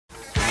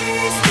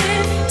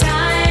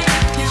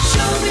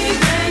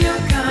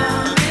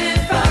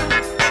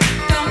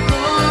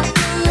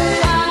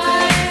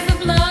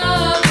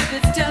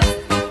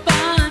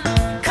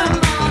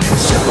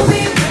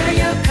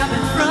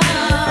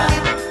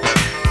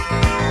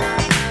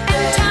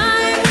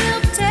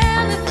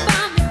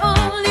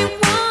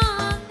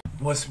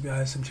What's up,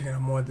 guys? I'm checking out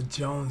more of the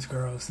Jones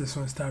Girls. This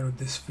one's titled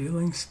This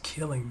Feeling's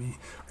Killing Me,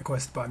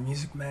 requested by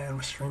Music Man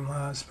with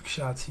Streamlabs. Big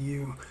shout out to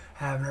you.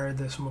 Haven't heard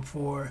this one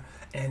before,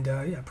 and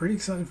yeah, pretty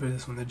excited for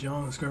this one. The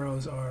Jones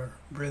Girls are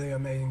a really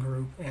amazing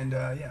group, and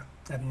yeah,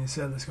 that being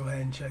said, let's go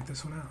ahead and check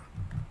this one out.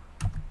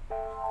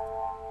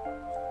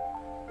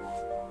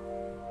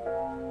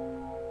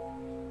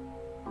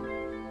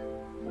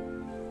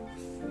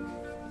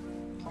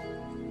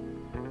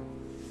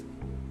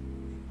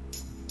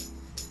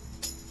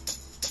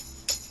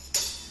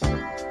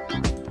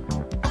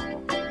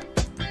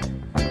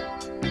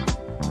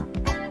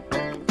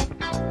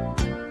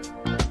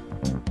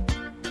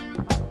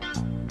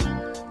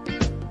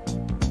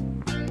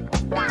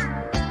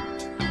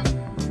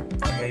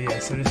 Yeah,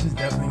 so this is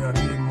definitely going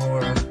to be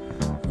more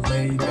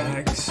laid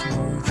back,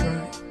 smooth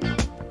track.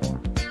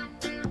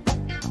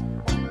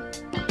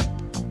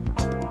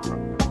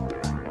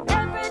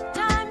 Every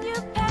time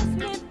you pass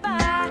me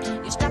by,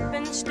 you stop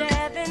and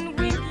stare then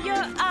with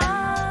your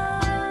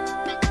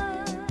eyes.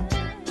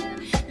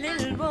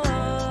 Little boy,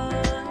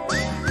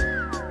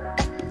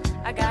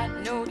 I got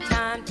no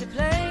time to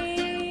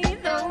play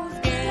those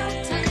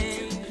games.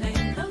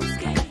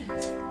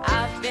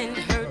 I've been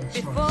hurt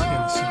before.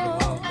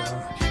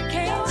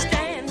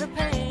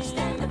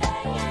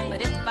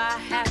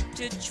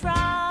 To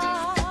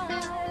try,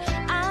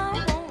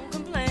 I won't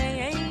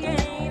complain,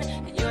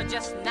 and you're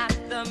just not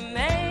the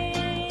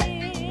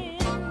man,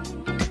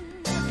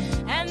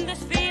 and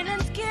this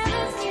feeling's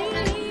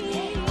killing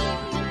me.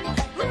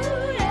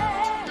 Ooh,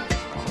 yeah.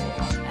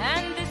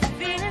 And this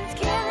feeling's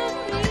killing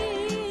me.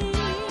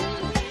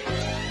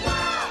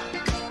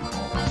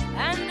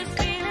 And this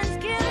feeling's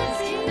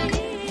killing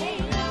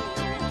me.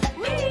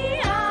 We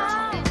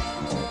are.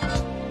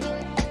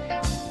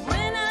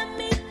 When I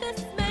meet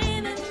this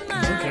man in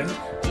mind,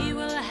 he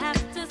will have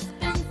to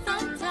spend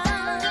some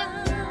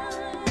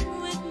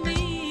time with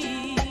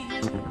me. I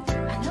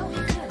know he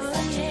does. Oh,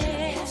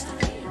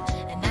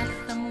 yeah. And that's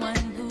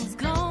someone who's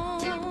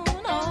gone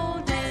all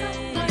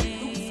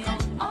day.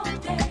 I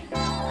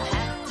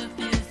have to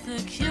feel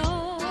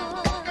secure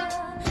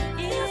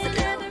in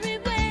every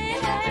way.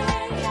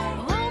 A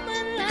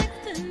woman likes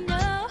to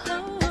know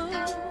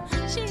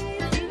she's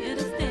here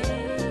to stay,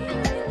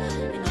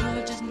 and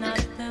you're just not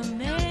the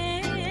man.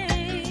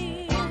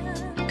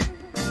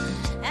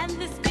 And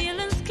this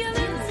feeling's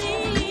killing me.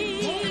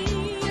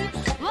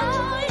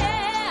 Oh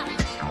yeah.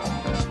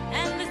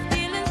 And this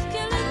feeling's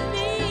killing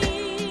me.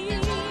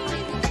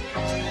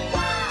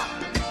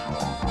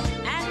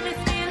 And this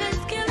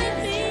feeling's killing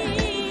me.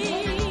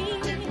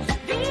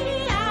 Be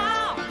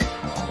out.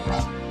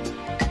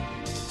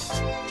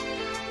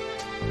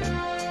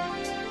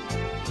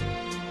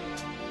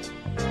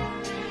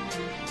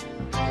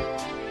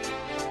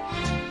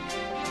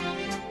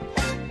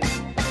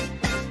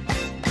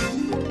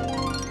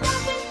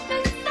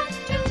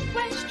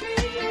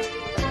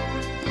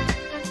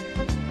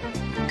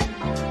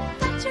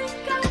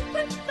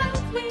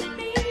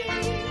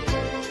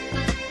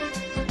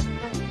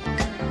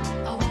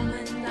 A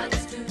woman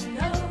likes to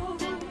know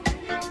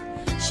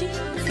she's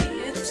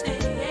here to stay,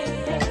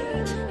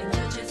 and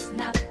you're just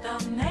not the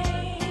man.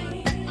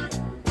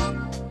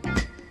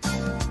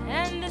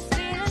 And this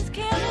feeling's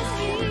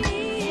killing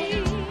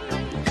me.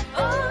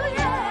 Oh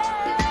yeah.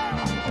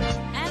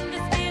 And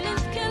this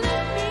feeling's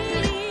killing me.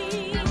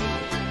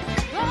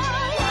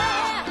 Oh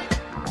yeah.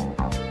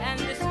 And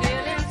this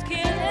feeling's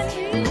killing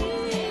me.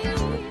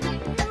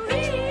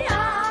 We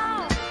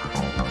are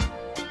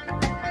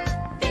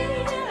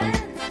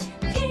feelings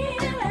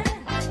killing.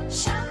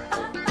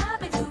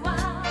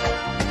 Shabba-babba-doo-wah.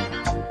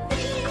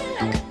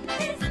 Feeling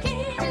is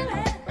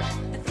killing.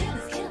 The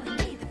feeling's killing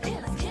me. The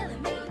feeling's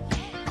killing me.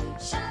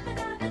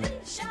 Shabba-dabba-dee,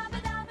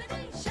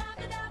 shabba-dabba-dee,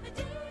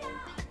 shabba-dabba-dee.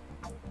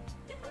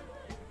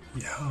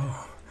 Yo,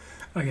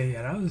 okay,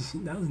 yeah, that was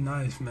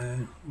nice,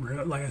 man.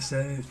 Real, like I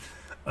said,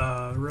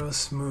 real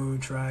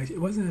smooth track. It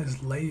wasn't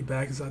as laid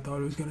back as I thought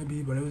it was gonna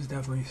be, but it was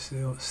definitely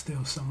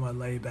still somewhat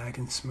laid back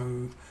and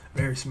smooth,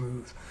 very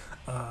smooth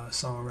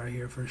song right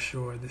here for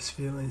sure. This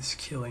feeling's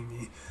killing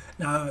me.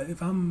 Now,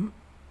 if I'm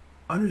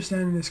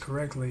understanding this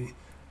correctly,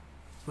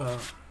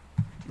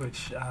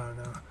 which I don't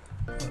know.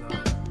 Hold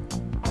on.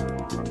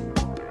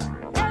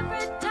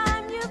 Every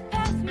time you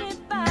pass me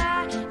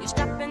by, you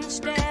stop and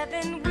stare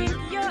then with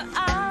your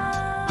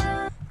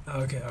eyes.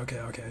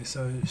 Okay. Okay,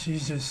 so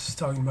she's just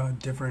talking about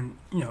different,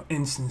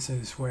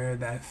 instances where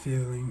that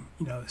feeling,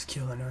 is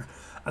killing her.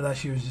 I thought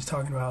she was just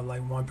talking about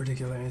like one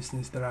particular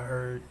instance that I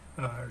heard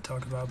her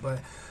talk about.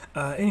 But,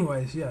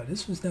 anyways, yeah,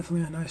 this was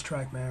definitely a nice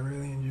track, man. I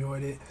really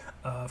enjoyed it.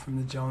 From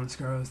the Jonas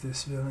Girls,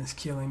 This Feeling's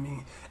Killing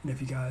Me. And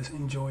if you guys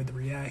enjoyed the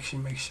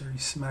reaction, make sure you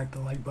smack the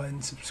like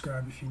button,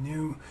 subscribe if you're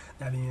new.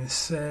 That being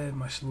said,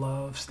 much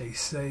love, stay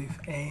safe,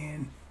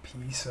 and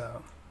peace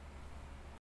out.